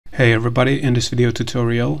Hey everybody, in this video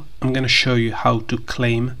tutorial I'm going to show you how to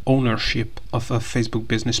claim ownership of a Facebook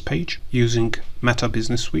business page using Meta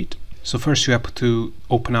Business Suite. So first you have to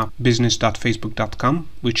open up business.facebook.com,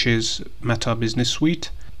 which is Meta Business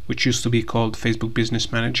Suite, which used to be called Facebook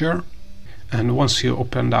Business Manager. And once you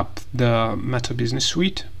opened up the Meta Business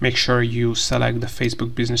Suite, make sure you select the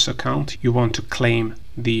Facebook business account you want to claim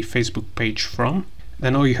the Facebook page from.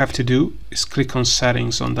 Then all you have to do is click on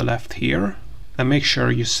settings on the left here. And make sure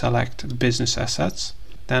you select the business assets.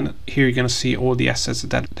 Then here you're going to see all the assets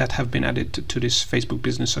that have been added to this Facebook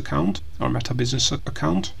business account or Meta Business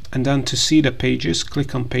account. And then to see the pages,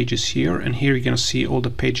 click on pages here, and here you're going to see all the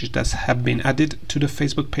pages that have been added to the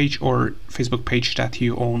Facebook page or Facebook page that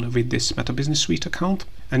you own with this Meta Business Suite account.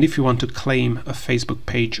 And if you want to claim a Facebook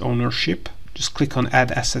page ownership, just click on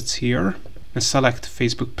Add Assets here and select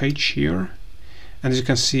Facebook page here. And as you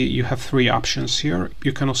can see, you have three options here.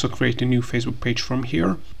 You can also create a new Facebook page from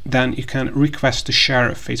here. Then you can request to share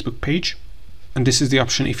a Facebook page. And this is the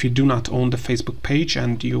option if you do not own the Facebook page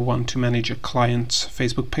and you want to manage a client's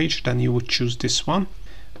Facebook page, then you would choose this one.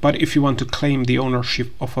 But if you want to claim the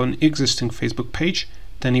ownership of an existing Facebook page,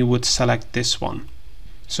 then you would select this one.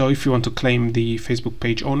 So if you want to claim the Facebook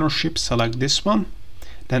page ownership, select this one.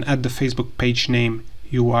 Then add the Facebook page name,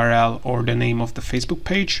 URL, or the name of the Facebook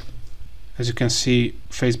page. As you can see,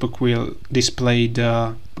 Facebook will display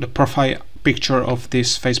the profile picture of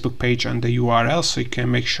this Facebook page and the URL, so you can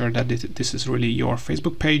make sure that this is really your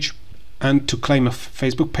Facebook page. And to claim a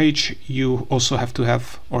Facebook page, you also have to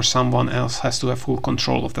have, or someone else has to have, full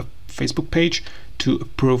control of the Facebook page to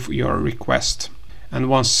approve your request. And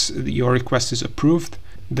once your request is approved,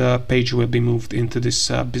 the page will be moved into this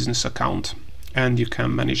business account, and you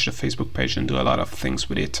can manage the Facebook page and do a lot of things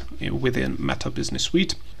with it within Meta Business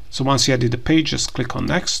Suite. So once you added the page, just click on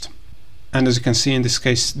Next. And as you can see, in this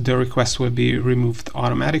case, the request will be removed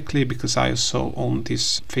automatically because I also own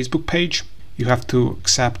this Facebook page. You have to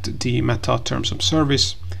accept the Meta Terms of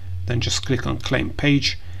Service. Then just click on Claim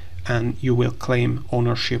Page and you will claim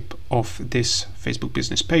ownership of this Facebook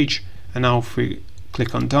business page. And now if we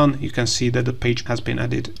click on Done, you can see that the page has been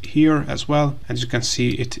added here as well. As you can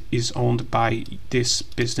see, it is owned by this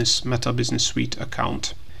Meta Business Suite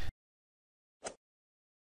account.